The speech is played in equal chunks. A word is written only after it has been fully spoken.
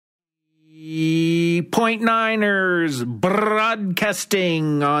90.9ers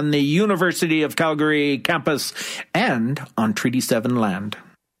broadcasting on the University of Calgary campus and on Treaty 7 land.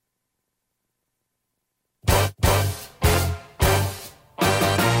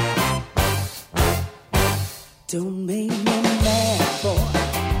 Don't make me mad, boy.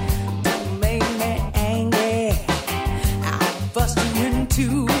 Don't make me angry. I'll bust you in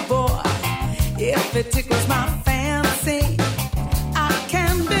two, boy. If it tickles my fancy, I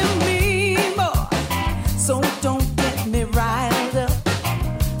can be mean, boy. So don't get me riled up.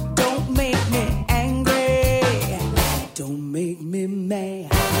 Don't make me angry. Don't make me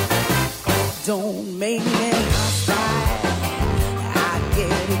mad. Don't make me hostile. I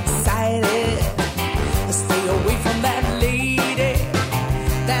get excited. Stay away from that lady.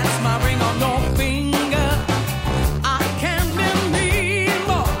 That's my ring on your finger. I can be mean,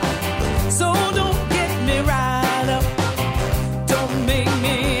 boy. So don't get me riled up. Don't make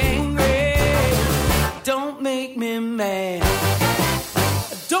me angry. Don't make me mad.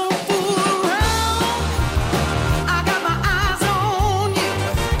 Don't fool around. I got my eyes on you.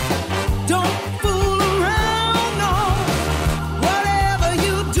 Don't fool around, no. Whatever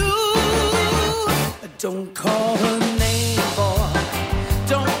you do, don't call her name, boy.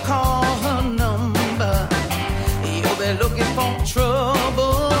 Don't call her number. You'll be looking for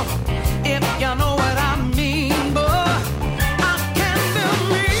trouble if you know what I mean, boy. I can be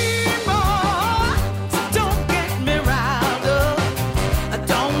mean, boy. So don't get me riled up.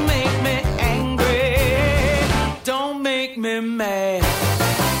 Don't make me angry. Don't make me mad.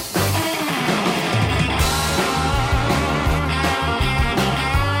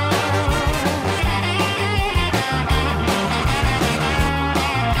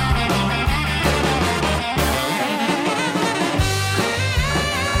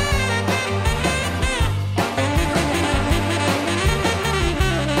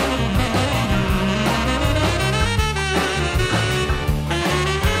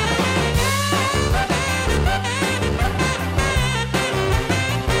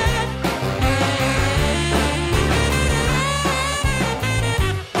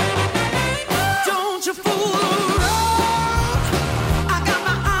 Don't you fool around. I got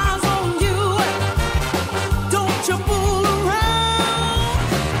my eyes on you. Don't you fool around.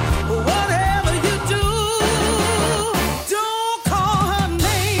 Whatever you do, don't call her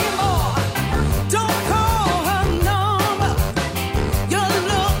name or don't call her number. You're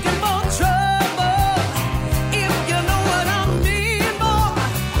looking for trouble if you know what I mean, boy.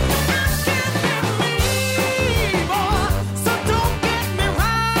 I can be mean, boy. So don't get me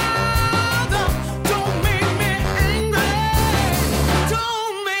riled up. Don't make me angry.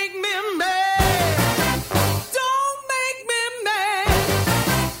 Don't make me mad. Don't make me mad.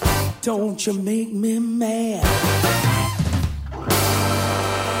 Don't you make me mad.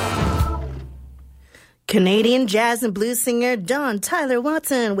 Canadian jazz and blues singer Dawn Tyler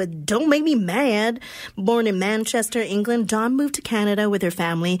Watson with Don't Make Me Mad. Born in Manchester, England, Dawn moved to Canada with her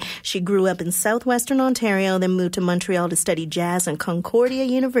family. She grew up in southwestern Ontario, then moved to Montreal to study jazz at Concordia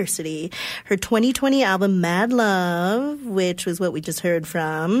University. Her 2020 album Mad Love, which was what we just heard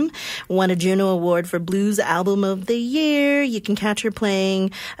from, won a Juno Award for Blues Album of the Year. You can catch her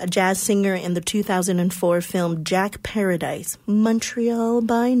playing a jazz singer in the 2004 film Jack Paradise, Montreal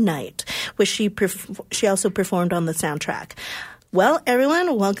by Night, which she also performed on the soundtrack. Well,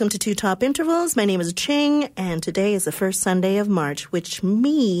 everyone, welcome to Two Top Intervals. My name is Ching, and today is the first Sunday of March, which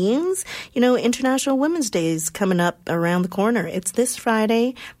means, International Women's Day is coming up around the corner. It's this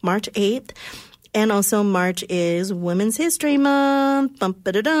Friday, March 8th. And also March is Women's History Month.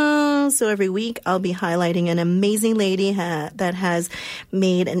 So every week I'll be highlighting an amazing lady that has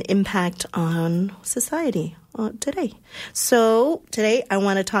made an impact on society today. So today I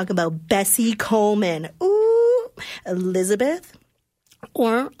want to talk about Bessie Coleman. Elizabeth,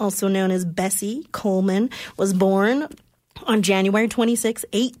 or also known as Bessie Coleman, was born on January 26,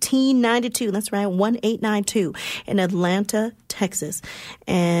 1892. That's right, 1892, in Atlanta, Texas.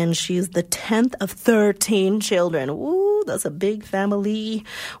 And she's the 10th of 13 children. Ooh, that's a big family.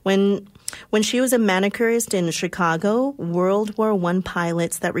 When she was a manicurist in Chicago, World War I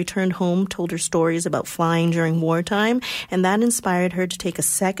pilots that returned home told her stories about flying during wartime, and that inspired her to take a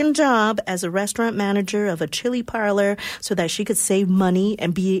second job as a restaurant manager of a chili parlor so that she could save money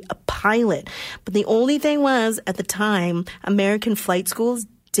and be a pilot. But the only thing was, at the time, American flight schools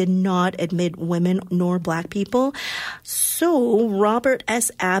did not admit women nor black people. So Robert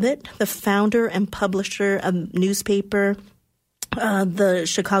S. Abbott, the founder and publisher of newspaper The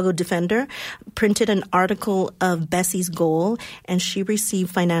Chicago Defender printed an article of Bessie's goal, and she received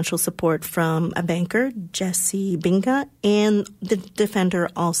financial support from a banker, Jesse Binga, and the Defender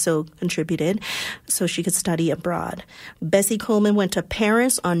also contributed so she could study abroad. Bessie Coleman went to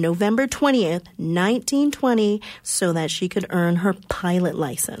Paris on November 20th, 1920, so that she could earn her pilot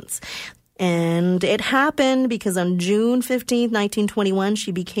license. And it happened because on June 15th, 1921,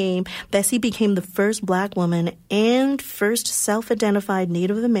 Bessie became the first black woman and first self-identified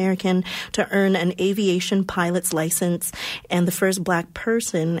Native American to earn an aviation pilot's license, and the first black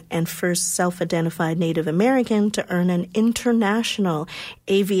person and first self-identified Native American to earn an international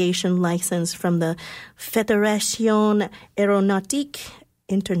aviation license from the Fédération Aéronautique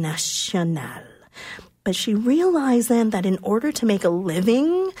Internationale. But she realized then that in order to make a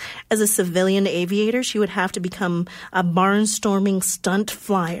living as a civilian aviator, she would have to become a barnstorming stunt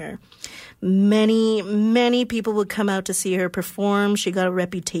flyer. Many people would come out to see her perform. She got a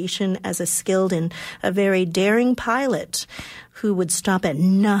reputation as a skilled and a very daring pilot who would stop at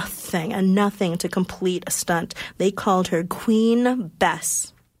nothing to complete a stunt. They called her Queen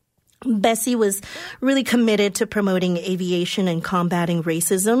Bess. Bessie was really committed to promoting aviation and combating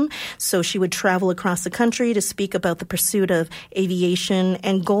racism, so she would travel across the country to speak about the pursuit of aviation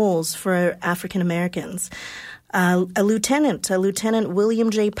and goals for African Americans. Lieutenant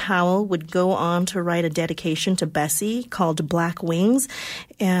William J. Powell would go on to write a dedication to Bessie called Black Wings,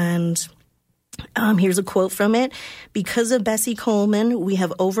 and here's a quote from it. "Because of Bessie Coleman, we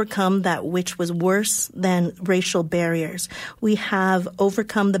have overcome that which was worse than racial barriers. We have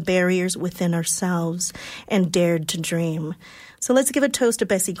overcome the barriers within ourselves and dared to dream." So let's give a toast to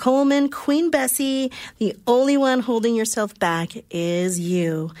Bessie Coleman. Queen Bessie, the only one holding yourself back is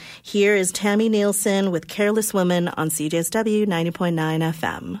you. Here is Tammy Nielsen with Careless Woman on CJSW 90.9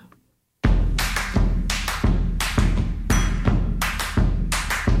 FM.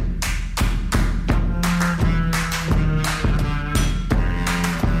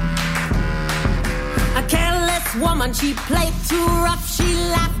 Woman, she played too rough, she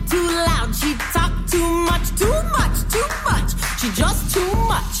laughed too loud, she talked too much, she just too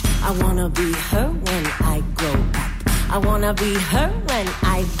much. I wanna be her when I grow up. I wanna be her when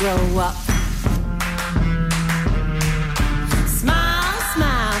I grow up. Smile,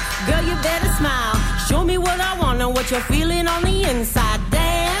 smile, girl, you better smile. Show me what I wanna, what you're feeling on the inside.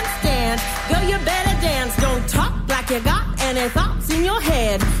 Dance, dance, girl, you better dance. Don't talk like you got any thoughts in your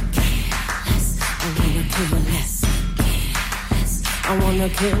head. I wanna kill less, careless. I wanna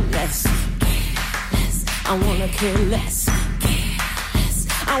kill less, careless. I wanna kill less, careless.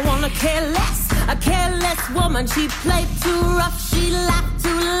 I wanna care less. A careless woman, she played too rough, she laughed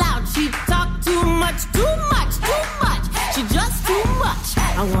too loud, she talked too much, she just too much.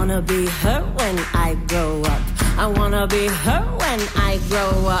 I wanna be her when I grow up. I wanna be her when I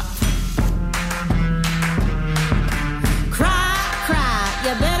grow up. Cry, cry,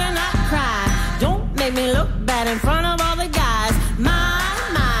 you better not cry. Make me look bad in front of all the guys.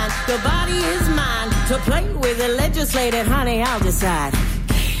 Mine, your body is mine. To play with the legislated, honey, I'll decide.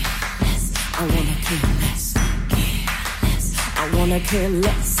 Careless, I wanna kill less. Careless, I wanna kill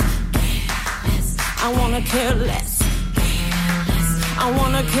less. Careless, I wanna kill less. Careless, I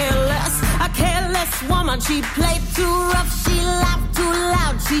wanna kill less. A careless woman, she played too rough, she laughed too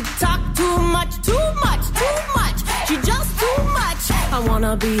loud, she talked too much, she just too much. I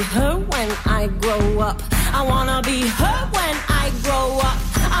wanna be her when I grow up. I wanna be her when I grow up.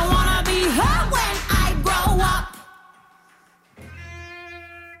 I wanna be her when I grow up.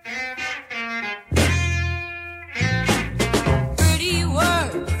 Pretty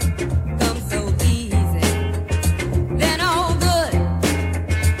words come so easy. They're no good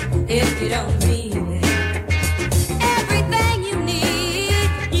if you don't mean it. Everything you need,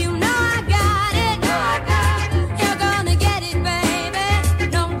 you know I got it. You're gonna get it, baby.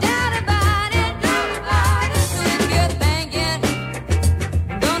 No doubt about it. So if you're thinking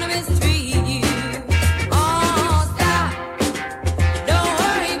I'm gonna mistreat you, oh stop. Don't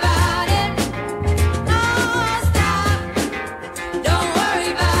worry about it. Oh stop. Don't worry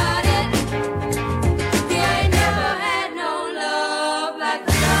about it. You ain't never had no love like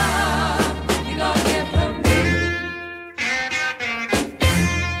the love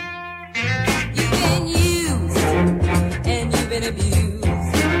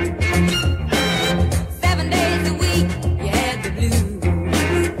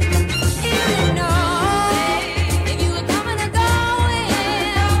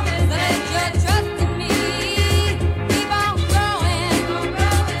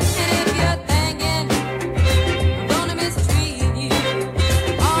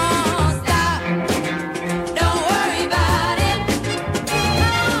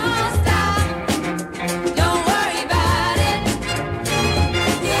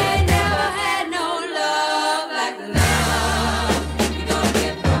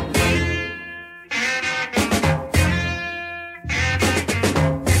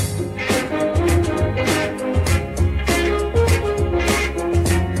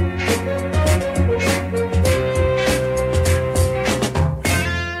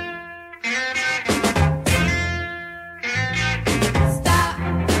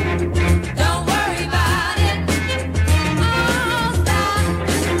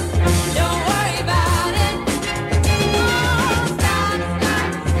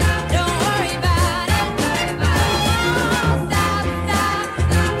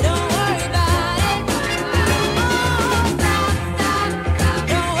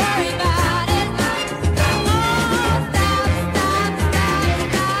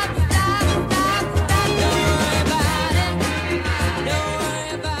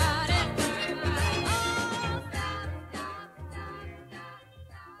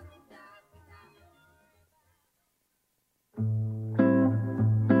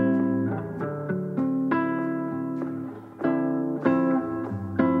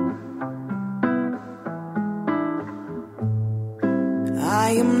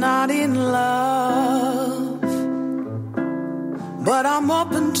not in love, but I'm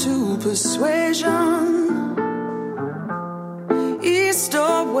open to persuasion. East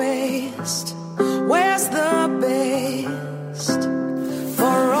or west, where's the best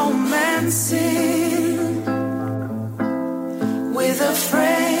for romancing with a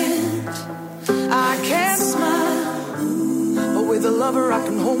friend? I can't smile, but with a lover I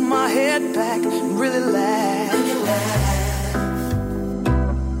can hold my head back and really laugh.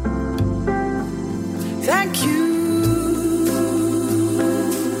 Thank you.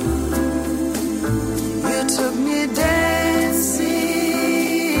 You took me dancing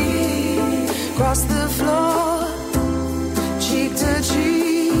across the floor, cheek to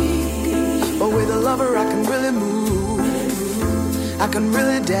cheek. But with a lover I can really move, I can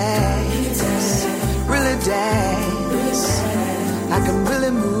really dance, really dance. I can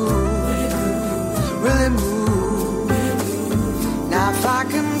really move, really move. Now if I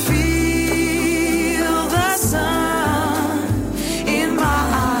can feel the sun in my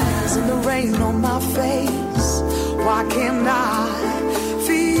eyes and the rain on my face, why can't I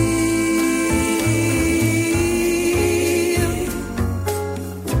feel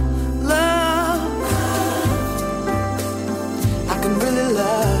love? I can really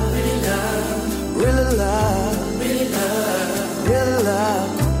love, really love, really love,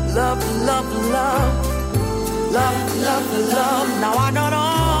 love, love, love, love, love, love. Now I got all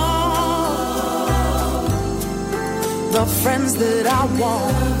the friends that I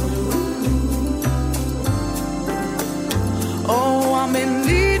want. Oh, I may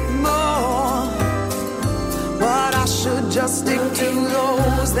need more, but I should just stick to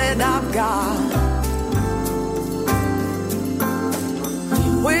those that I've got.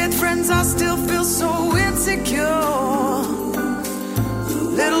 With friends I still feel so insecure.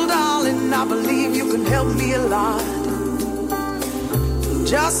 Little darling, I believe you can help me a lot.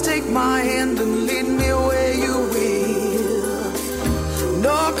 Just take my hand and lead me where you will.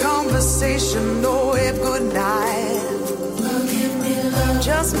 No conversation, no hey, good night.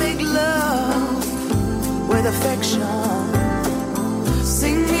 Just make love with affection.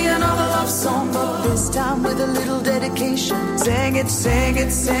 Sing me another love song, but this time with a little dedication. Sing it, sing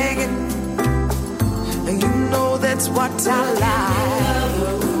it, sing it. And you know that's what I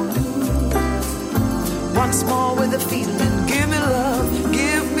like. Once more with a feeling. Give me love,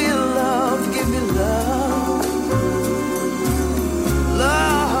 give me love, give me love.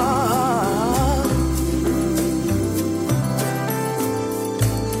 Love.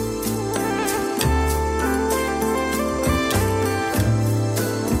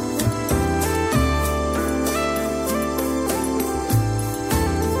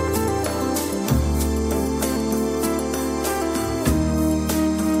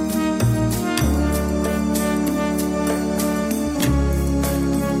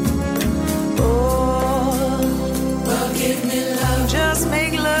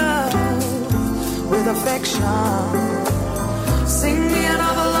 Affection. Sing me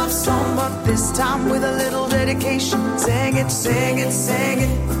another love song, but this time with a little dedication. Sing it, sing it, sing it.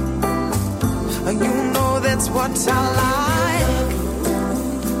 You know that's what I like.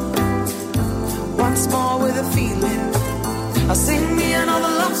 Once more with a feeling. Sing me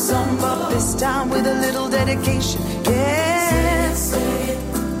another love song, but this time with a little dedication. Yes.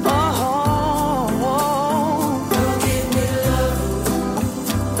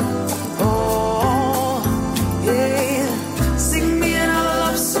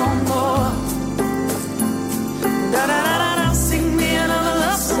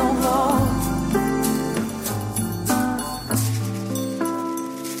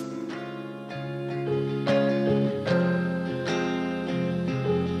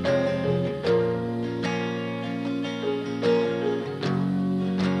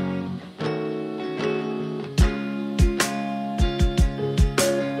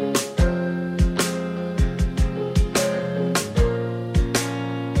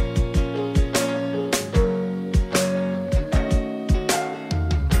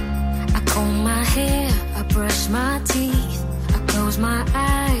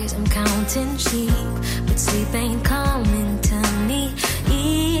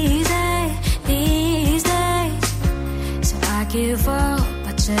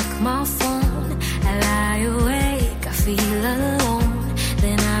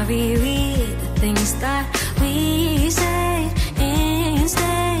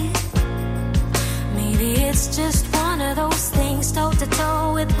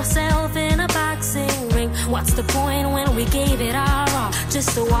 What's the point when we gave it our all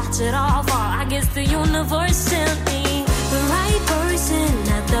just to watch it all fall? I guess the universe sent me the right person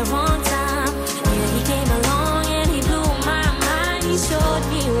the wrong time. Yeah, he came along and he blew my mind. He showed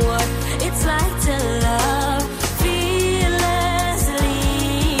me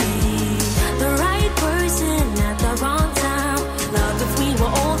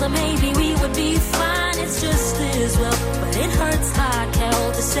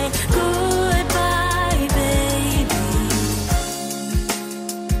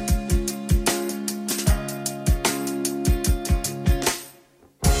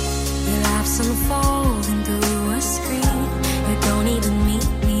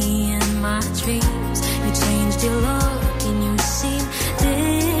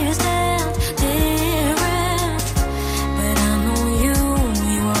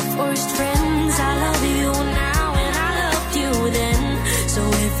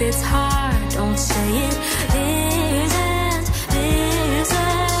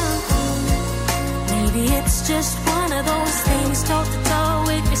just one of those things, toe to toe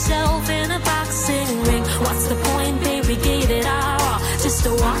with yourself in a boxing ring. What's the point, baby? Gave it all just to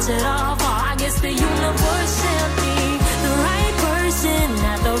watch it all fall. I guess the universe sent me the right person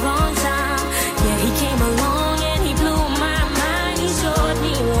at the wrong time. Yeah, he came along and he blew my mind. He showed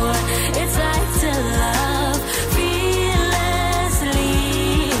me what it's like to love fearlessly.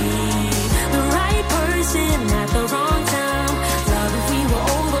 The right person at the wrong time. Love, if we were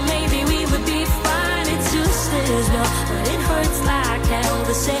older, maybe we would be fine. It just is no, but it hurts like hell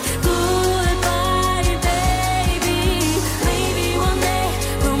to say goodbye, baby. Maybe one day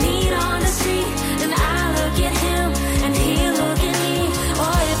we'll meet on the street and I look at him and he'll look at me.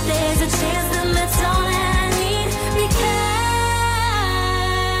 Or if there's a chance, then that's all that I need. Because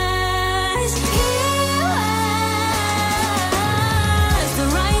he was the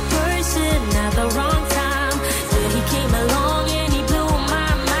right person at the wrong time. Yeah, he came along and he blew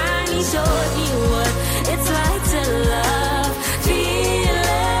my mind. He showed me what it's like to love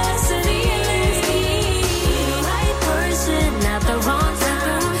fearlessly. The right person at the wrong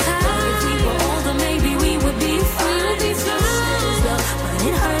time. But if we were older, maybe we would be fine. It's just as well, but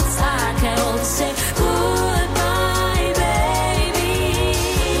it hurts like hell to say goodbye, baby.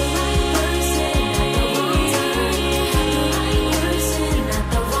 Person at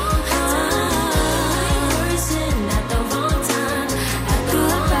the wrong time. Person at the wrong time.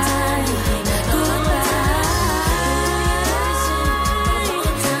 Goodbye,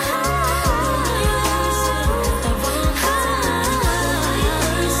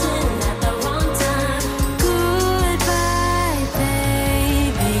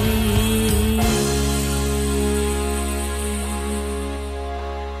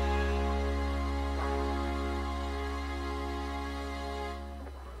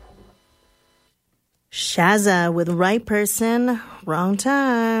 Shazza with Right Person, Wrong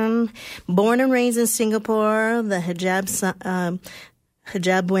Time. Born and raised in Singapore, the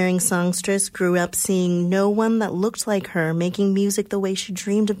hijab-wearing songstress grew up seeing no one that looked like her making music the way she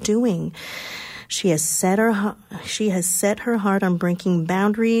dreamed of doing. She has set her heart on breaking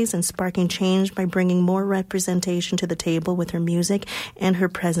boundaries and sparking change by bringing more representation to the table with her music and her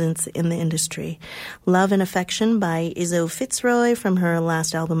presence in the industry. Love and Affection by Izzo Fitzroy from her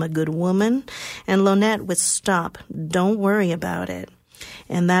last album, A Good Woman, and Lonette with Stop, Don't Worry About It.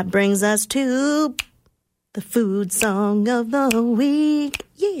 And that brings us to the food song of the week.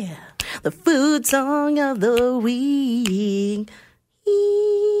 Yeah, the food song of the week.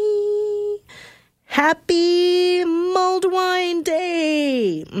 Happy mulled wine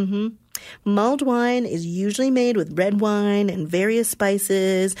day! Mulled wine is usually made with red wine and various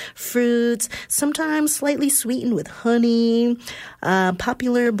spices, fruits, sometimes slightly sweetened with honey.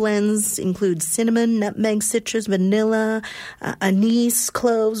 Popular blends include cinnamon, nutmeg, citrus, vanilla, anise,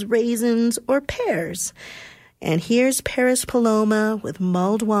 cloves, raisins, or pears. And here's Paris Paloma with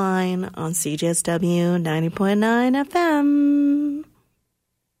mulled wine on CJSW 90.9 FM.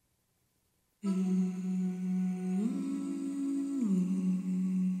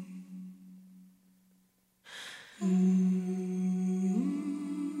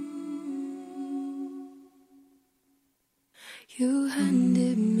 You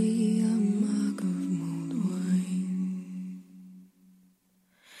handed me a mug of mulled wine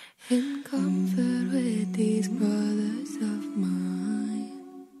in comfort with these brothers of mine,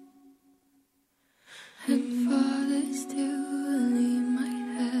 and fathers too lean my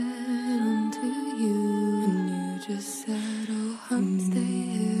head onto you, and you just said, oh hun, stay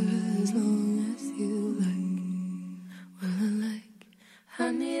here as long as you like. Well,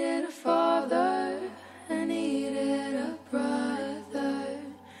 I needed a father, I needed a brother,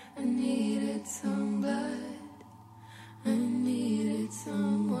 I needed some blood, I needed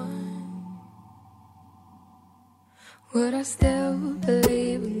someone. Would I still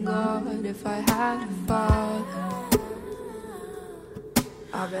believe in God if I had a father?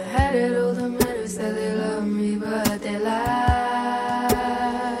 I've beheaded all the men who said they love me, but they lied.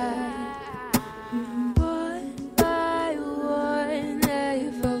 One by one, they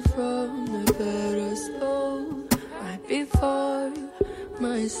fell from the pedestal right before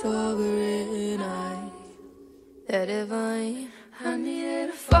my sovereign eyes. The divine. I needed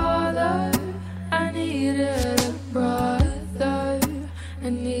a father, I needed a brother, I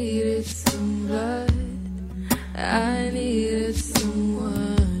needed some blood, I needed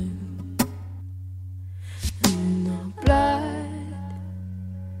someone. And the blood,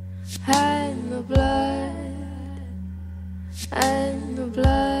 and the blood, and the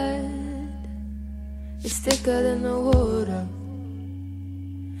blood is thicker than the water.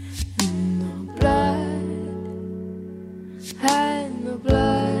 And the blood, and the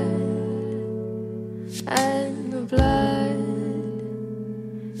blood, and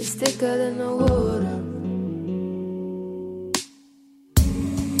thicker than the water.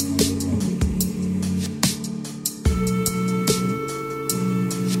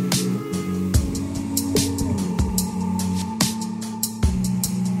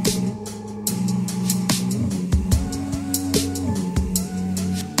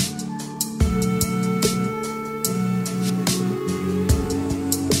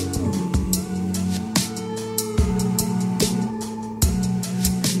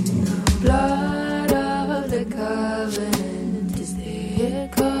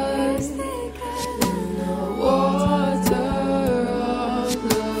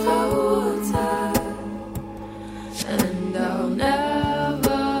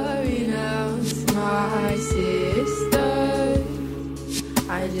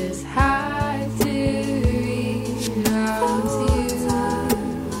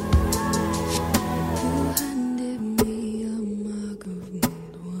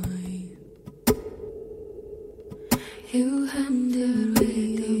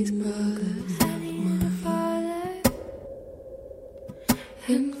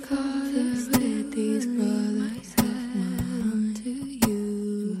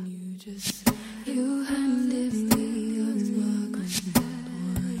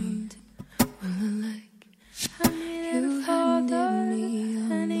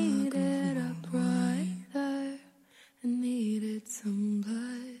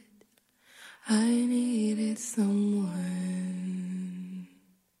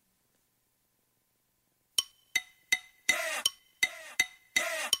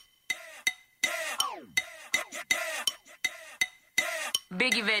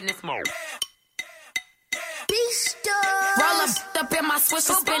 Biggie vet in this mode. Roll up in my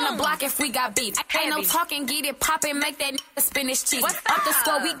Swisher, spin the block if we got beef. Ain't no talking, get it poppin', make that nigga spinach cheese. Up the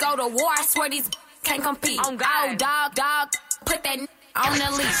score, we go to war, I swear these can't compete. Oh, dog, put that on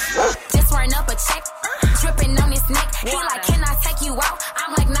the leash. Just run up a check, drippin' on his neck. He like, can I take you out?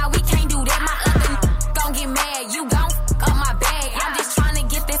 I'm like, nah, we can't do that. My other gon' get mad, you gon' up my bag. I'm just tryna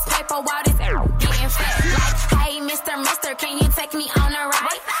get this paper while this getting fat. Like, hey, Mr. Can you take me on a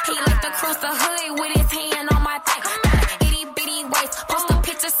ride? He like to cruise the hood with his hand on my thigh. Itty bitty waist, post a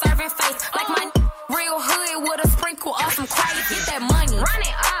picture serving face. Like my real hood with a sprinkle of some crazy. Get that money, run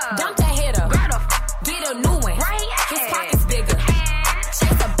it up, dump that hitter, get a new one. His pockets bigger,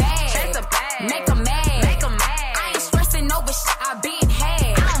 chase a bag, make a mad. I ain't stressing over shit I been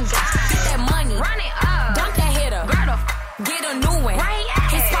had. Get that money, run it up, dump that hitter, get a new one.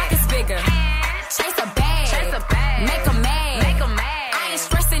 His pockets bigger, chase a bag, make a mad. I ain't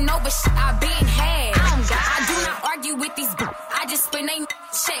stressing over shit I been had. I do not argue with these I just spin they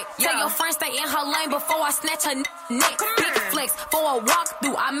check. Tell your friends stay in her lane before I snatch her neck. Big flex for a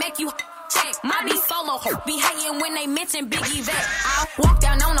walkthrough, I make you check. My be solo be hating when they mention Biggie vet. I walk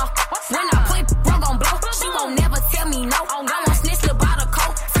down on her when I play rug on blow. She won't never tell me no. I won't snitch about a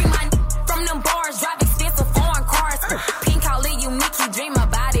coat. Free my from them bars, drive expensive foreign cars. Pink Holly, you Mickey, dream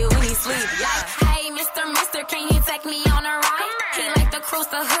about it when he sleep. Like, hey, Mister, can you take me on a ride? He like to cruise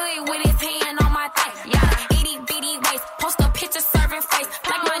the hood with his hand on my thigh. Itty bitty waist, post a picture serving face.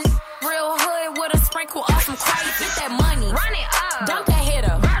 Like my real hood with a sprinkle of some crazy. Get that money, run it up, dump that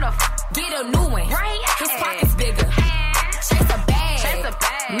hitter, get a new one. His pockets bigger, chase a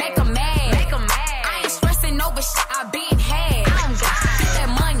bag, make a mad. I ain't stressing over shit I been had. Get that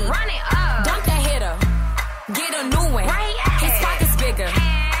money, run it up, dump that hitter, get a new one. His pockets bigger,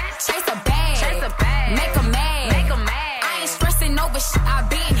 chase a bag, make a mad. I ain't stressing over shit I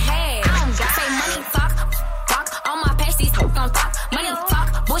been had. Say money talk, on my page these gon' talk. Money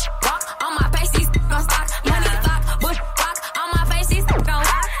talk, bush walk, on my page these gon' talk. Money talk, bush walk, on my page these gon' talk.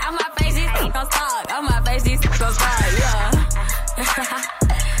 On my page these gon' talk, on my page these gon' talk, yeah.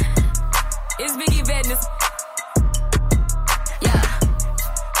 It's Biggie vet in this. Yeah.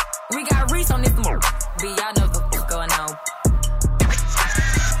 We got Reese on this move. B, y'all know what's going on.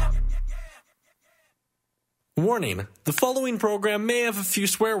 Warning, the following program may have a few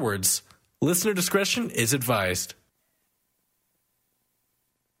swear words. Listener discretion is advised.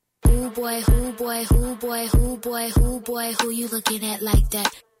 Ooh boy, who you looking at like that?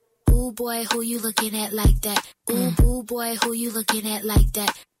 Ooh boy, who you looking at like that? Ooh boy, who you looking at like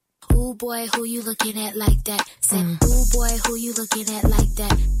that? Ooh boy, who you looking at like that? Say, ooh boy, who you looking at like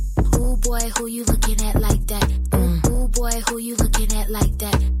that? Ooh boy, who you looking at like that? Ooh boy, who you looking at like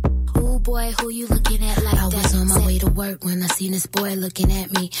that? Ooh boy. boy, who you looking at like that? I was on my way to work when I seen this boy looking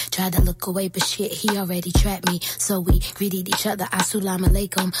at me. Tried to look away, but shit, he already trapped me. So we greeted each other, assalamu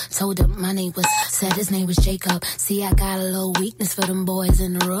alaikum. Told him my name was, said his name was Jacob. See, I got a little weakness for them boys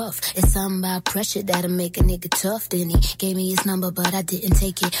in the rough. It's something about pressure that'll make a nigga tough. Then he gave me his number, but I didn't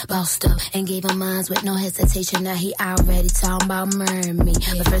take it. Bossed up and gave him mine with no hesitation. Now he already talking about murdering me.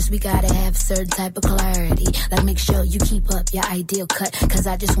 But first we gotta have a certain type of clarity. Like make sure you keep up your ideal cut. Cause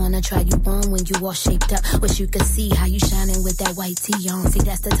I just wanna try you on when you all shaped up. Wish you could see how you shining with that white tee on. See,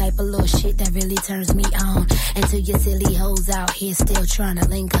 that's the type of little shit that really turns me on. Until your silly hoes out here still trying to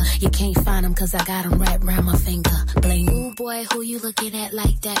linger. You can't find them cause I got them wrapped around my finger. Bling. Ooh boy, who you looking at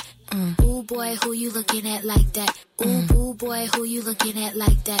like that? Ooh boy, who you looking at like that? Ooh boy, who you looking at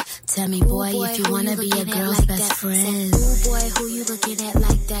like that? Tell me boy, if you wanna be a girl's best friend. Ooh boy, who you looking at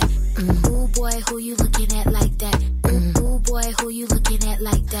like that? Ooh boy, who you looking at like that? Ooh boy, who you looking at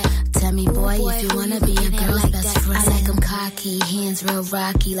like that? Tell me boy, if you wanna be a girl's best friend. I like them cocky, hands real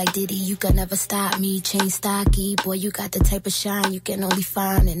rocky. Like Diddy, you can never stop me. Chain stocky, boy, you got the type of shine you can only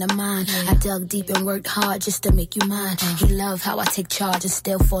find in a mind. I dug deep and worked hard just to make you mine. He love how I take charge and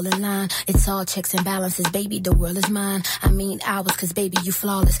still fall in line. It's all checks and balances, baby, the world is mine. I mean ours, cause baby, you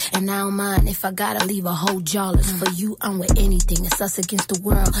flawless. And I don't mind if I gotta leave a whole jawless. For you, I'm with anything, it's us against the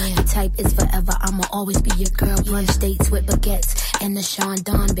world. The type is forever, I'ma always be your girl. Brunch dates with baguettes and the Sean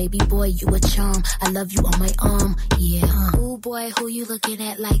Don. Baby boy, you a charm, I love you on my arm, yeah. Ooh boy, who you looking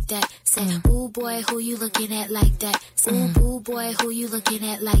at like that? Say, ooh boy, who you looking at like that? Say, ooh boy, who you looking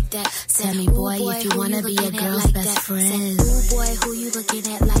at like that? Tell me boy, if you wanna be a girl's best friend. Ooh boy, who you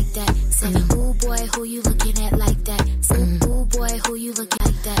looking at like that? Say, ooh boy, who you looking at like that? Say, ooh boy, who you looking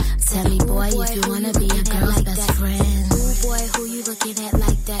like that? Tell me boy, if you wanna be a girl's best friend. Ooh boy, who you looking at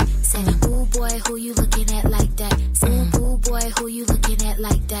like that? Say, ooh boy, who you looking at like that? Say, ooh boy, who you looking at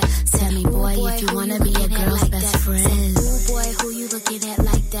like that? Tell me boy, if you wanna be a girl's best friend. Ooh boy, who you looking at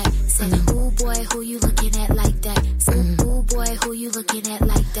like that? Say, ooh boy, who you looking at like that? Say, ooh boy, who you looking at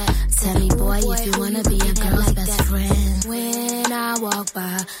like that? Tell me boy, if you wanna be a girl's best friend. When I walk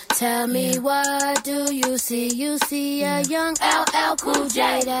by, tell me what do you see? You see a young LL Cool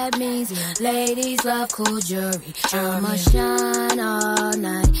J. That means ladies love cool jewelry. I'ma shine all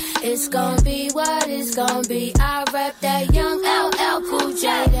night. It's gonna be what it's gonna be. I rep that young LL Cool J.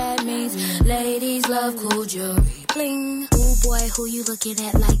 That means ladies love cool jewelry. Bling. Ooh boy, who you looking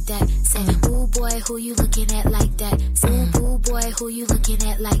at like that? Say, ooh boy, who you looking at like that? Say, ooh boy, who you looking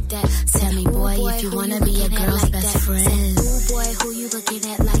at like that? Tell me boy, if you wanna be a girl's best friend. Ooh boy, who you looking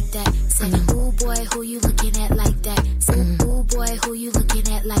at like that? Say, ooh boy, who you looking at like that? Say, ooh boy, who you looking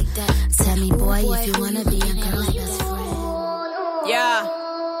at like that? Tell me boy, if you wanna be a girl's best friend. Yeah.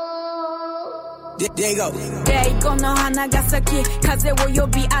 There you go. デイコの花が咲き風を呼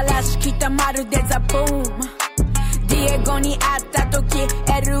び嵐来たまるでザブームディエゴに会った時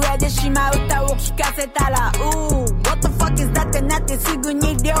LA で島歌を聴かせたら What the fuck is that ってなってすぐ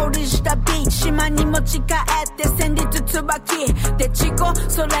に料理したビーチ島に持ち帰って戦慄椿でチコ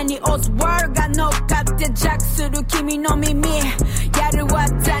それにオズワーが乗っかってジャックする君の耳やる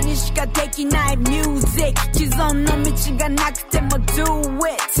技にしかできないミュージック既存の道がなくても Do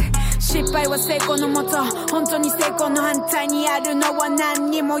it失敗は成功のもと本当に成功の反対にあるのは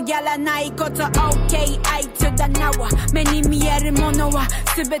何にもやらないこと OK 愛とだなは目に見えるものは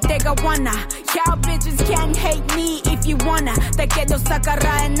全てが罠 Y'all bitches can't hate me if you wanna だけど逆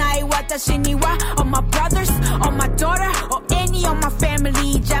らえない私には All my brothers, all my daughter, or any of my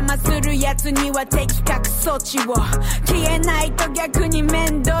family 邪魔するやつには的確措置を消えないと逆に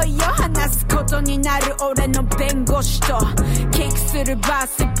面倒よ話すことになる俺の弁護士とキックするバー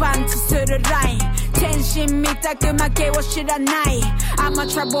スパンツするライン天心みたく負けを知らない I'm a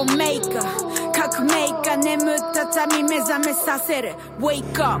troublemaker 革命家眠った民目覚めさせる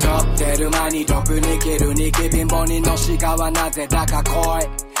Wake up 撮ってる間に毒に切るニキビンボにのしがはなぜだか来い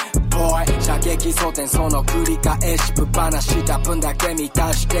ボーイ射撃争点その繰り返しぶっ放した分だけ満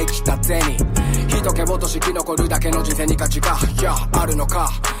たしてきた銭人気落とし生き残るだけの人生に価値がいやあるのか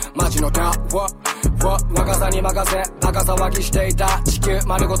マジのタ若さに任せバカ騒ぎしていた地球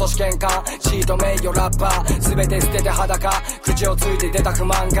丸ごと試験官チート名誉ラッパー全て捨てて裸口をついて出た不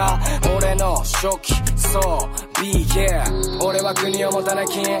満が俺の初期そう Be here 俺は国を持たない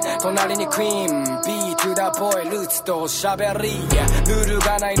金隣にクイーンビートゥダボーイルーツとしゃべり、ルール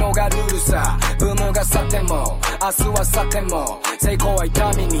がないのがルールさ。ブームが去っても明日は去っても、成功は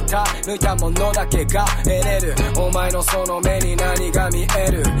痛みに抜いたものだけが得れる。お前のその目に何が見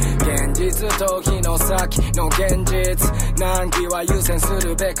える？現実と日の先の現実、難儀は優先す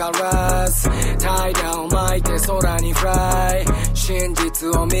るべからず、タイヤを巻いて空にフライ、真実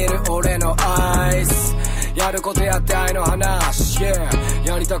を見る俺のアイス。やることやって愛の話、yeah、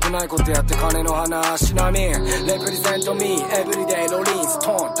 やりたくないことやって金の話。なみレプリゼントミーエブリデイロリンスト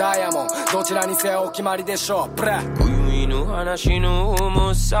ーンダイヤモンド、どちらにせよお決まりでしょう。ブラ今宵の話の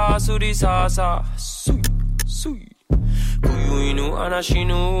重さすりささすいすい、今宵の話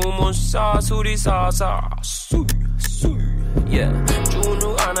の重さすりささすいすい、yeah、今日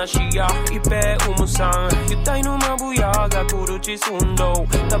の話や一平重さん、愉快のまぶやが来る地寸胴、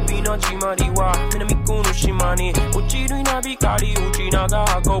旅の始まりは南区の島に落ちる稲光打ちなが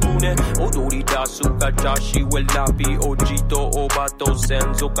ら小舟踊り出すかじゃし選び、おじとおばと先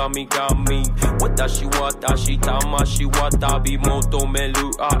祖神々、私魂は旅求める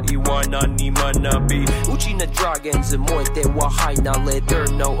愛は何学び、うちなドラゴンズ燃えてはハイなレタ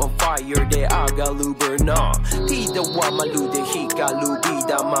ーの on fire で上がるブルナー、ティーダはまるで光るビー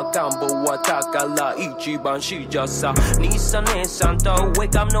玉、願望は宝一番しじゃさ、兄さん姉さんとウェ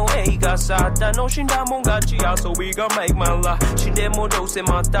カムの映画さ、楽しんだもん勝ち遊びが make my life、 死んでもどうせ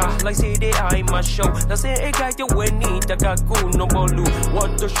また来世で会いましょう、なぜ描いて上に高く登る、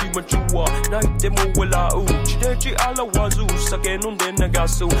私もちは泣いても笑う、地で地表わず酒飲んで流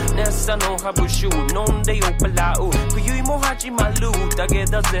す、姉さんのハブ酒飲んで酔っ払う、冬も始まるだけ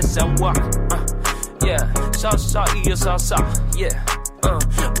だぜさは、yeah、ささいやささ、yeah、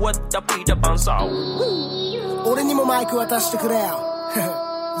what the Peter Panさ、俺にもマイク渡してくれよ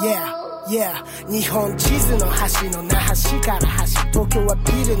yeah、日本地図の端の那覇市から端、東京は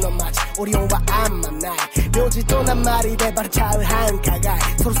ビルの街、オリオンはあんまない、名字と鉛でバレちゃう繁華街、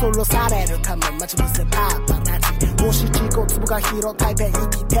そろそろされるかも待ち伏せパパラッチ、もし地高粒が広台北生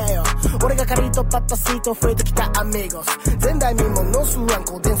きてよ、俺がカリとパッパシート増えてきたアミゴス、前代未聞のスワン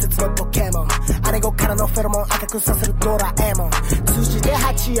コ伝説のポケモン、姉子からのフェロモン赤くさせるドラえもん、通じて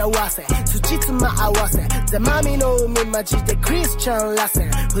鉢合わせ土妻合わせ、ゼマミの海混じてクリスチャンらせ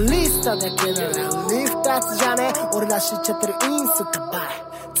ん、フリースタだけならリフタツじゃね、俺ら知っちゃってるインスタ映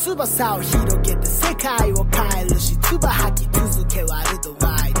え、翼を広げて世界を変えるし、唾吐き続けワールド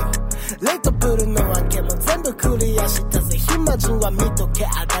ワイド、レッドブルの案件も全部クリアしたぜ、暇人は見とけ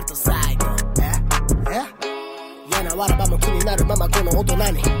アダルトサイド、嫌なわらばも気になるままこの大人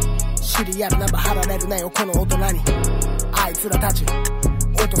に、シリアルナンバー貼られるなよこの大人に、あいつらたち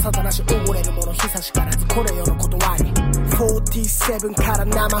音沙汰なし溺れるもの久しからずこれよの断り、47から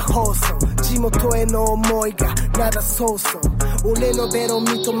生放送、地元への思いがなだそうそう、俺のベロ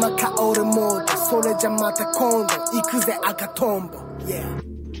ミとマカオルモード、それじゃまた今度行くぜ赤トンボ、yeah。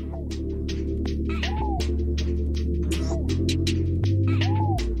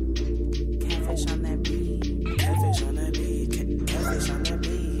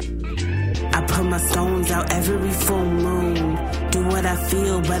I put my stones out every full moon. Do what I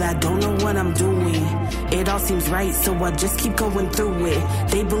feel, but I don't know what I'm doing. It all seems right, so I just keep going through it.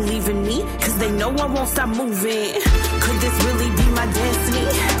 They believe in me, cause they know I won't stop moving. Could this really be my destiny?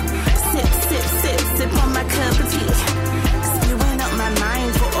 Sip, sip, sip, sip on my cup of tea. Spewing up my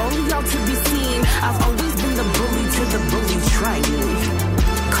mind for all y'all to be seen. I've always been the bully till the bully tried me.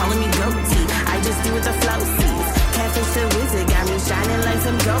 Calling me goatee, I just do what the flow sees. Catfish the wizard got me shining like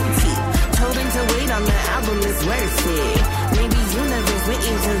some gold teeth. Told him to wait on the album, it's worth it. Maybe universe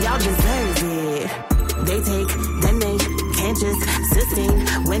waiting till y'all deserve it. They take, then they can't just sustain.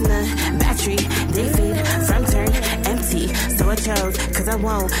 When the battery they feed from turn empty. So I chose, cause I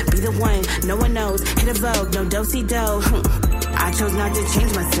won't be the one no one knows. Hit a vogue, no do-si-do. I chose not to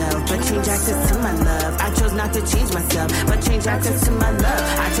change myself, but change access to my love. I chose not to change myself, but change access to my love.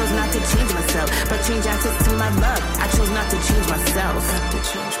 I chose not to change myself, but change access to my love. I chose not to change myself.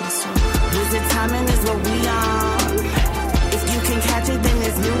 Wizard timing is what we on. If you can catch it, then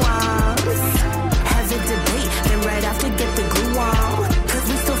there's nuance. Have a debate, then right after get the glue on. Cause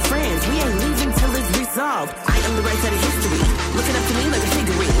we still friends, we ain't leaving till it's resolved. I am the right side of history, looking up to me like a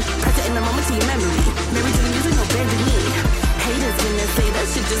figurine. Present in the moment to your memory, married to the music, no bending me. Haters gonna say that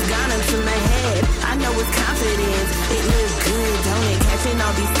shit just gone into my head. I know it's confidence, it looks good, don't it? Catching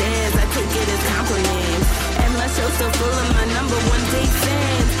all these stands, I take it as compliments. And my show's so full of my number one day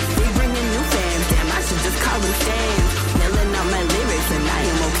fans. They bringing new fans, damn, I should just call them fans. Yelling out my lyrics and I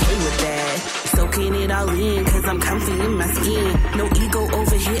am okay with that. Soaking it all in, cause I'm comfy in my skin. No ego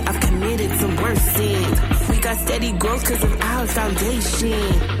over here, I've committed some worse sins. We got steady growth cause of our foundation.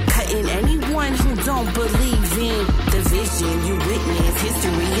 Cut in anyone who don't believe in the vision you witness.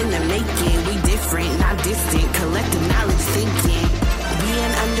 History in the making. We different, not distant. Collective knowledge thinking.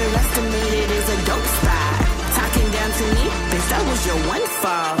 Being underestimated is a dope spot. Talking down to me, bitch, that was your one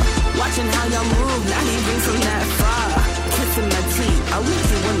fall. Watching how y'all move, not even from that far. Kissing my teeth, I'll meet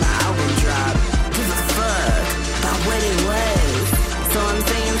you when the album drop. Give a fuck about what it was. So I'm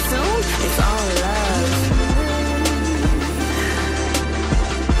saying soon, it's all love.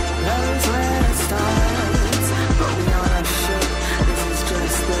 Love's where it starts, but we on our shit. This is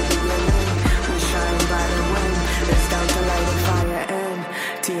just the beginning. We shine by the wind. It's down to light a fire and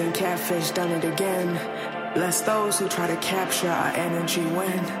tea and catfish done it again. Bless those who try to capture our energy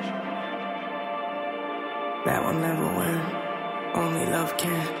win. That will never win. Only love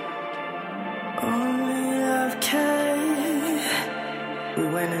can. Only love can. We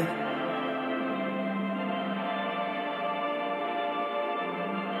winning.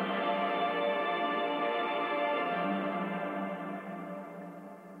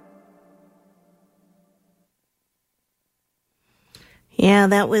 Yeah,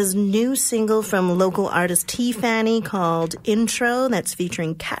 that was new single from local artist T. Fanny called Intro. That's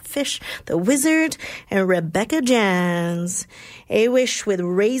featuring Catfish, The Wizard, and Rebecca Jans. A-Wish with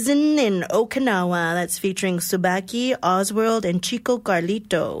Raisin in Okinawa. That's featuring Subaki, Osworld, and Chico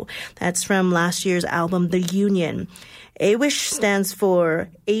Carlito. That's from last year's album, The Union. A-Wish stands for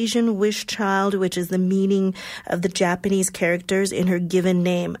Asian Wish Child, which is the meaning of the Japanese characters in her given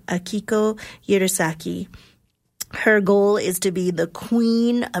name, Akiko Hirosaki. Her goal is to be the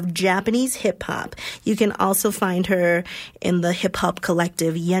queen of Japanese hip-hop. You can also find her in the hip-hop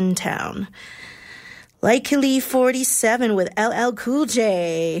collective Yentown. Likely 47 with LL Cool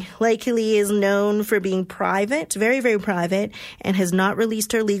J. Likely is known for being private, very, very private, and has not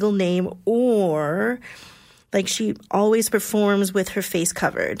released her legal name or... like she always performs with her face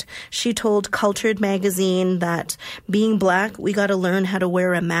covered. She told Cultured Magazine that being black, we got to learn how to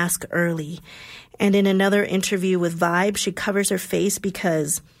wear a mask early. And in another interview with Vibe, she covers her face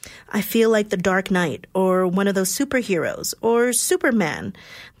because I feel like the Dark Knight or one of those superheroes or Superman.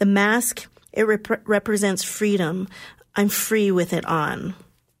 The mask, it represents freedom. I'm free with it on.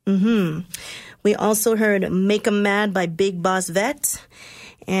 We also heard Make 'em Mad by Big Boss Vet.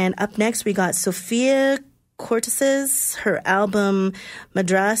 And up next, we got Sophia Cortez's. Her album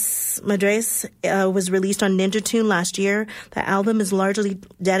Madras was released on Ninja Tune last year. The album is largely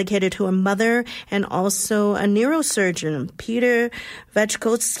dedicated to her mother and also a neurosurgeon, Peter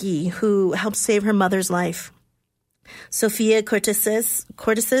Vachkotsky, who helped save her mother's life. Sophia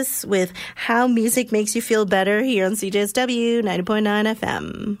Cortez's with How Music Makes You Feel Better here on CJSW 90.9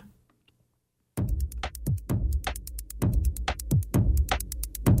 FM.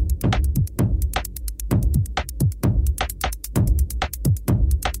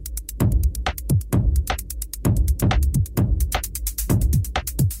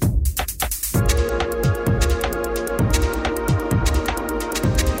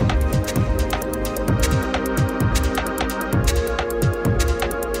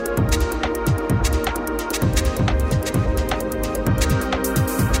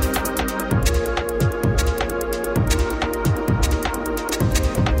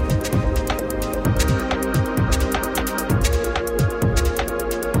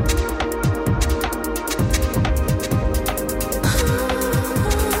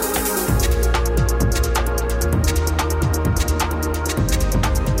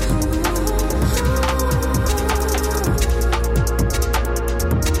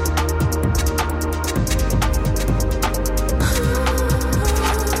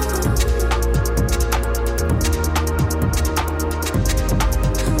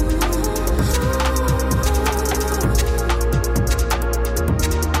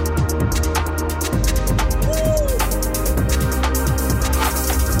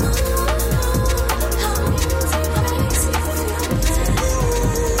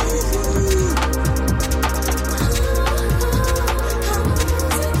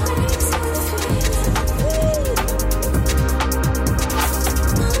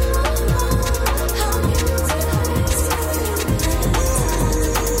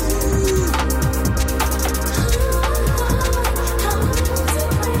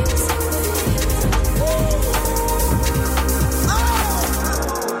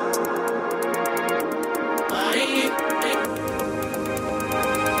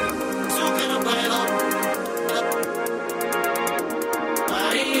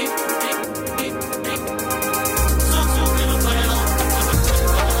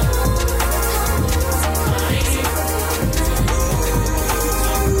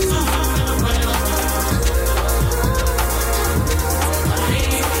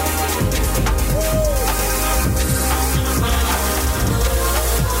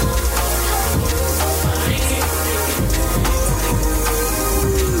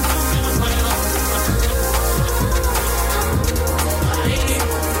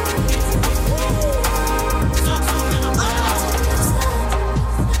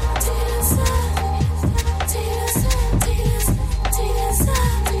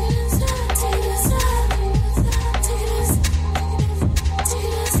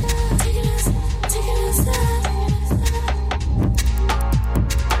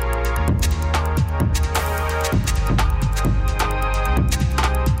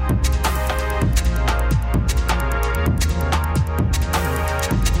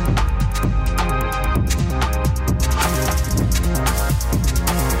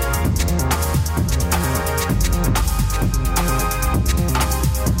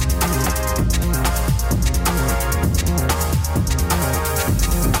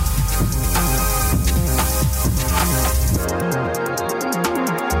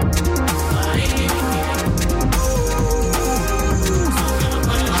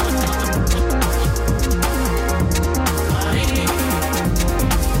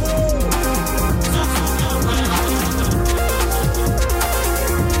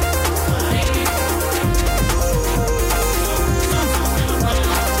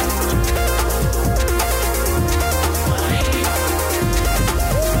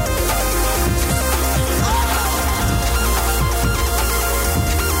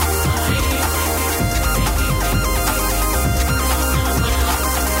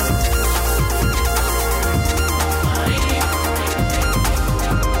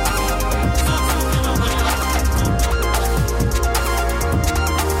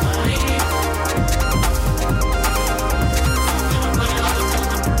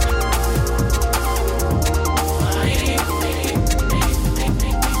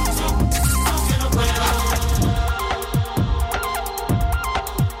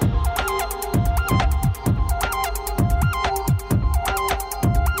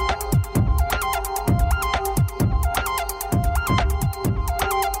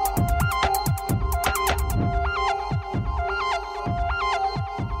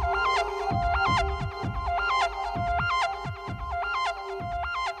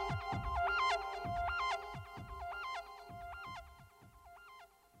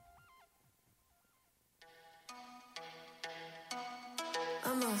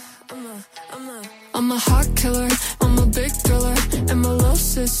 I'm a hot killer, I'm a big thriller. And my little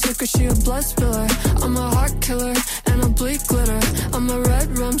sis sick cause she a blood spiller. I'm a hot killer and a bleak glitter. I'm a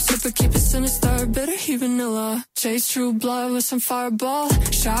red rum sipper, keep it sinister. Bitter, he vanilla. Chase true blood with some fireball.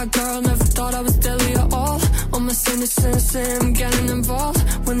 Shy girl, never thought I was deadly at all. All my sinners, I'm getting involved.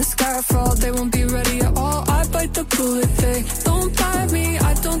 When the sky fall, they won't be ready at all. I bite the bullet, they don't bite me.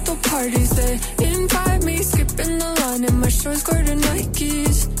 I don't throw parties, they invite me. Skipping the line in my shorts, Gordon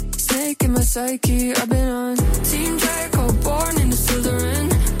Nikes. Snake in my psyche, I've been on Team Draco, born in the Slytherin.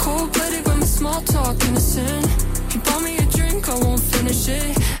 Cold-blooded with my small talk innocent. He bought me a drink, I won't finish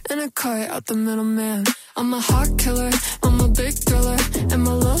it. And I cut out the middleman. I'm a hot killer, I'm a big thriller. And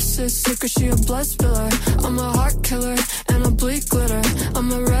my little sis sick cause she a blood spiller. I'm a hot killer and a bleak glitter. I'm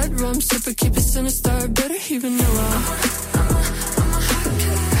a red rum sipper, keep it sinister. Bitter, he vanilla.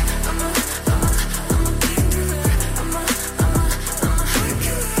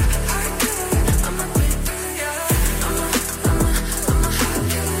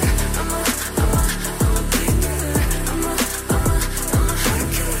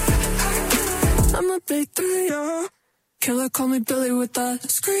 Big three, yeah. Killer call me Billy with that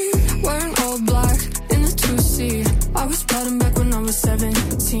scream. Wearing all black in the 2C. I was plotting back when I was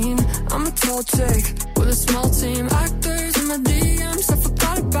 17. I'm a tall chick with a small team. Actors in my DMs I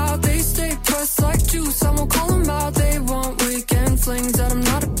forgot about. They stay pressed like juice, I won't call them out. They want weekend flings that I'm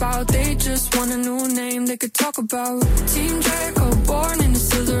not about. They just want a new name they could talk about. Team Draco, born in the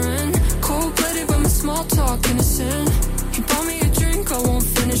Slytherin. Cold-blooded with my small talk innocent. He bought me a drink, I won't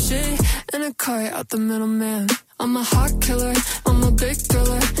finish it. And I cut out the middleman. I'm a hot killer, I'm a big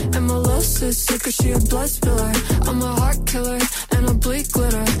thriller. And my little sis sick cause she a blood spiller. I'm a hot killer and a bleak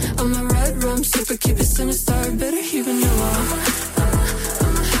glitter. I'm a red rum sipper, keep it sinister. Bitter, he vanilla.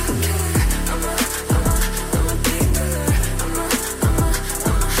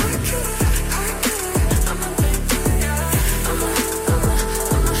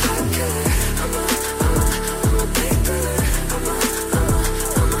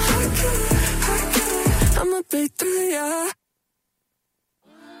 Big three, yeah.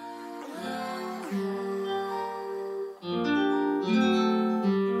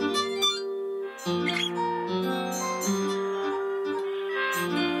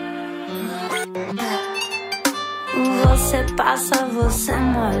 Você passa, você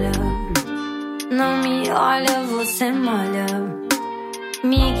molha. Não me olha, você molha.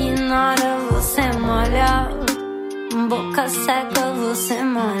 Me ignora, você molha. Boca seca, você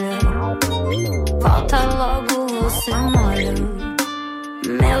molha. Volta logo, você molha.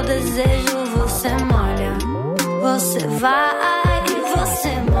 Meu desejo, você molha. Você vai, você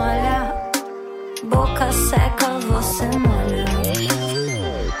molha. Boca seca, você molha.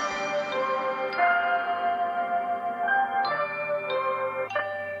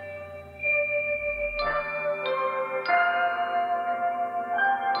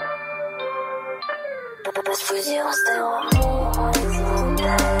 Nós podíamos ter um amor, mas não deu.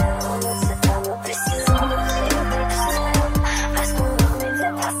 Você tava precisando de outro céu. Mas quando me vê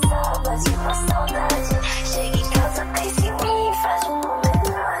passar, bate uma saudade. Chega em casa, pensa em mim, faz uma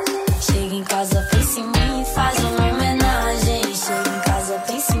homenagem. Chega em casa, pensa em mim, faz uma homenagem. Chega em casa,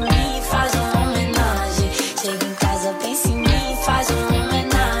 pensa em mim, faz uma homenagem. Chega em casa, pensa em mim, faz uma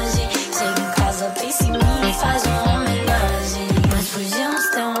homenagem. Chega em casa, pensa em mim, faz uma homenagem. Nós podíamos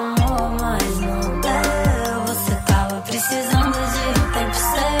ter um amor, mas não deu. Você tava precisando de um tempo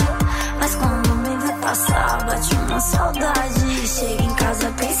seu. Mas quando me vê passar, bate uma saudade. Chega em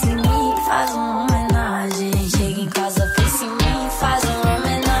casa, pensa em mim, faz uma homenagem. Chega em casa, pensa em mim, faz uma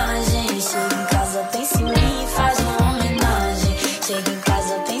homenagem. Chega em casa, pensa em mim, faz uma homenagem. Chega em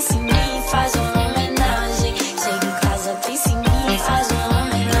casa, pensa em mim, faz uma homenagem. Chega em casa, pensa em mim, faz uma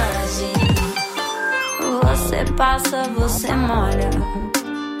homenagem. Você passa, você molha.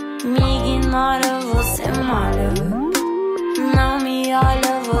 Me ignora, você molha. Não me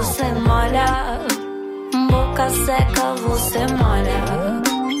olha, você molha. Boca seca, você molha.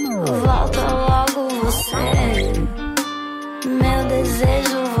 Volta logo, você. Meu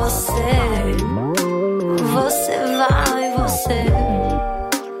desejo, você. Você vai, você.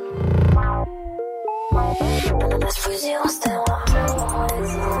 Nós podíamos ter um amor, mas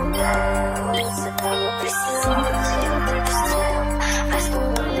não deu. Você tava precisando de outro céu. Mas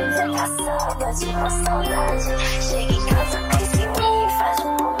quando me vê passar, bate uma saudade. Chega em casa, pensa em mim, faz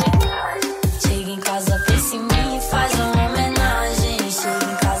uma homenagem. Chega em casa, pensa em mim, faz uma homenagem. Chega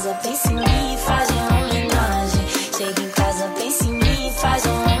em casa, pensa em mim, faz uma homenagem. Chega em casa, pensa em mim, faz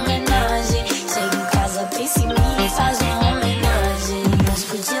uma homenagem. Chega em casa, pensa em mim, faz uma homenagem. Nós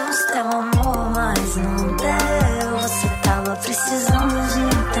podíamos ter um amor, mas não deu. Você tava precisando de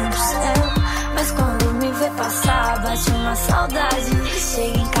um tempo seu. Mas quando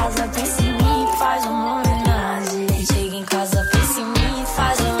casa, pensa em mim, faz uma homenagem. Chega em casa, pensa em mim,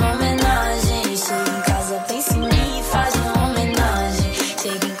 faz uma homenagem. Chega em casa, pensa em mim, faz uma homenagem.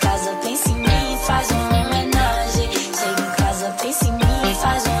 Chega em casa, pensa em mim, faz uma homenagem. Chega em casa, pensa em mim,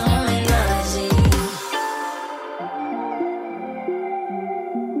 faz uma homenagem.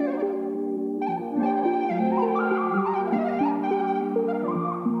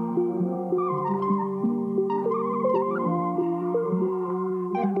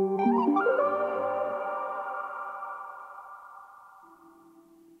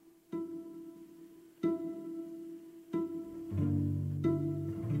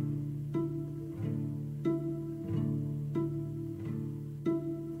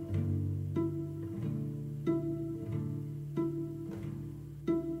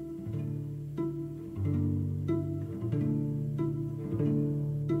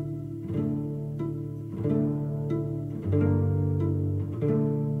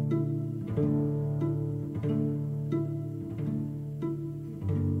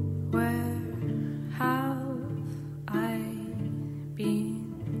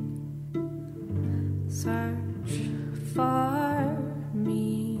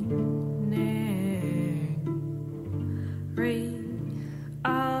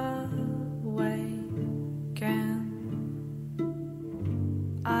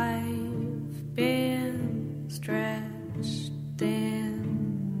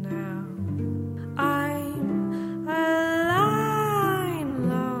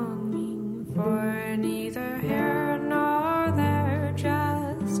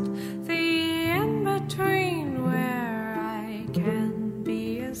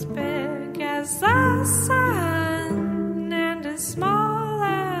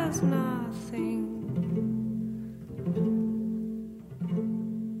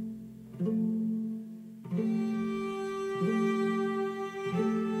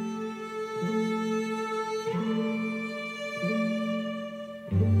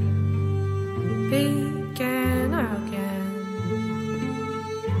 Begin again.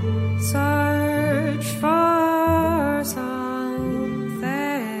 Search for something.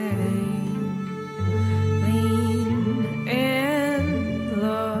 Lean in,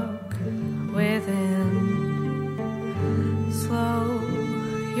 look within. Slow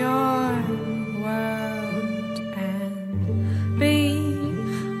your world and be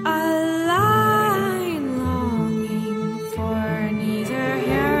a line longing for neither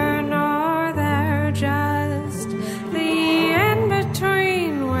here nor there, just the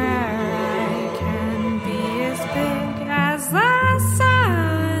in-between where I can be as big as the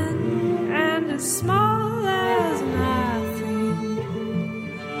sun and as small as nothing.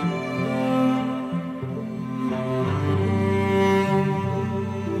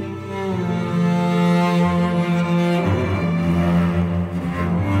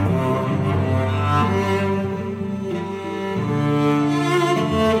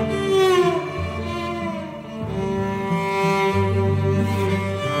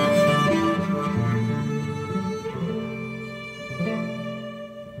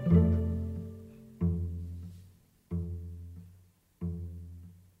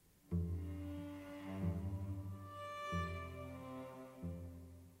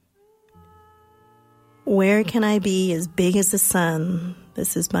 Where Can I Be As Big as the Sun?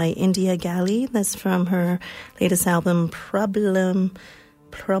 This is by India Gali. That's from her latest album,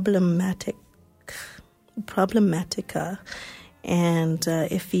 Problematica. And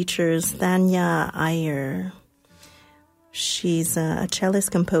it features Thanya Iyer. She's a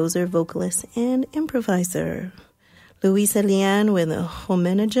cellist, composer, vocalist, and improviser. Louisa Liane with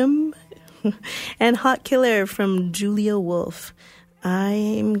Homenagem. And Hot Killer from Julia Wolf.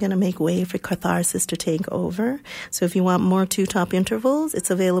 I'm going to make way for Catharsis to take over. So if you want more Two Top intervals,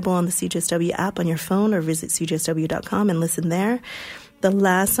 it's available on the CJSW app on your phone or visit cjsw.com and listen there. The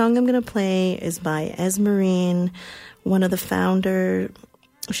last song I'm going to play is by Esmerine, she's one of the founders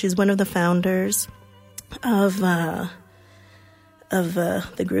of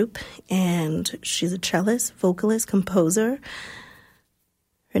the group, and she's a cellist, vocalist, composer.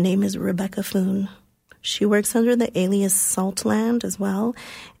 Her name is Rebecca Foon. She works under the alias Saltland as well,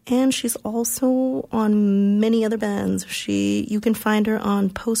 and she's also on many other bands. You can find her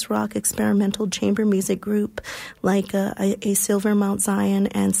on post-rock experimental chamber music group like a Silver Mount Zion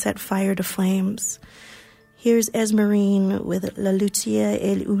and Set Fire to Flames. Here's Esmerine with La Lucia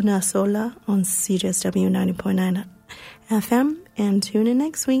El Una Sola on CJSW 90.9 FM, and tune in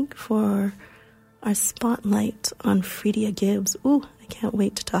next week for our spotlight on Fredia Gibbs. Ooh, I can't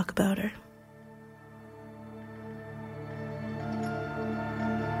wait to talk about her.